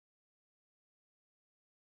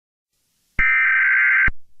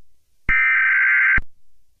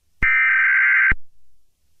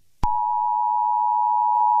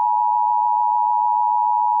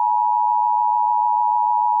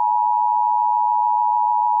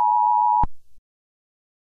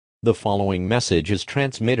The following message is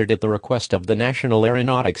transmitted at the request of the National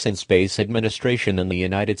Aeronautics and Space Administration and the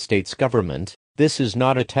United States government. This is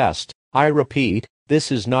not a test. I repeat,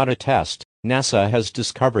 this is not a test. NASA has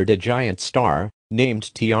discovered a giant star,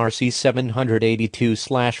 named TRC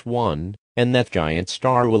 782/1, and that giant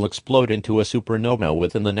star will explode into a supernova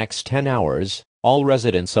within the next 10 hours. All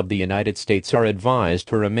residents of the United States are advised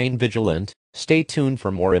to remain vigilant. Stay tuned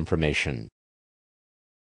for more information.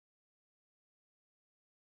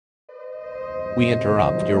 We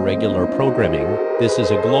interrupt your regular programming. This is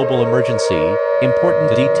a global emergency.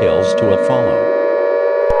 Important details to follow.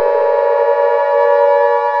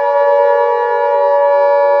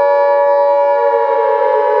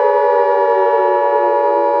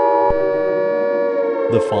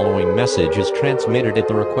 The following message is transmitted at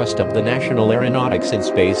the request of the National Aeronautics and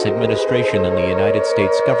Space Administration and the United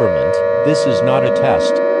States government. This is not a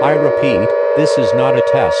test. I repeat, this is not a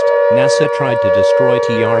test. NASA tried to destroy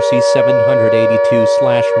TRC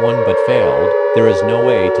 782/1 but failed. There is no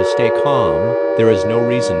way to stay calm. There is no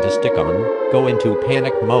reason to stick on. Go into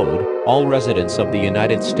panic mode. All residents of the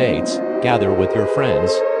United States, gather with your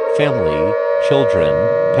friends, family, children,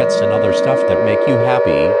 pets and other stuff that make you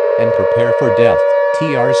happy, and prepare for death.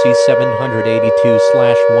 TRC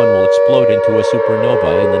 782/1 will explode into a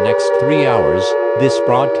supernova in the next 3 hours. This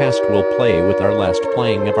broadcast will play with our last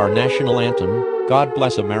playing of our national anthem, God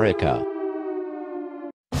Bless America.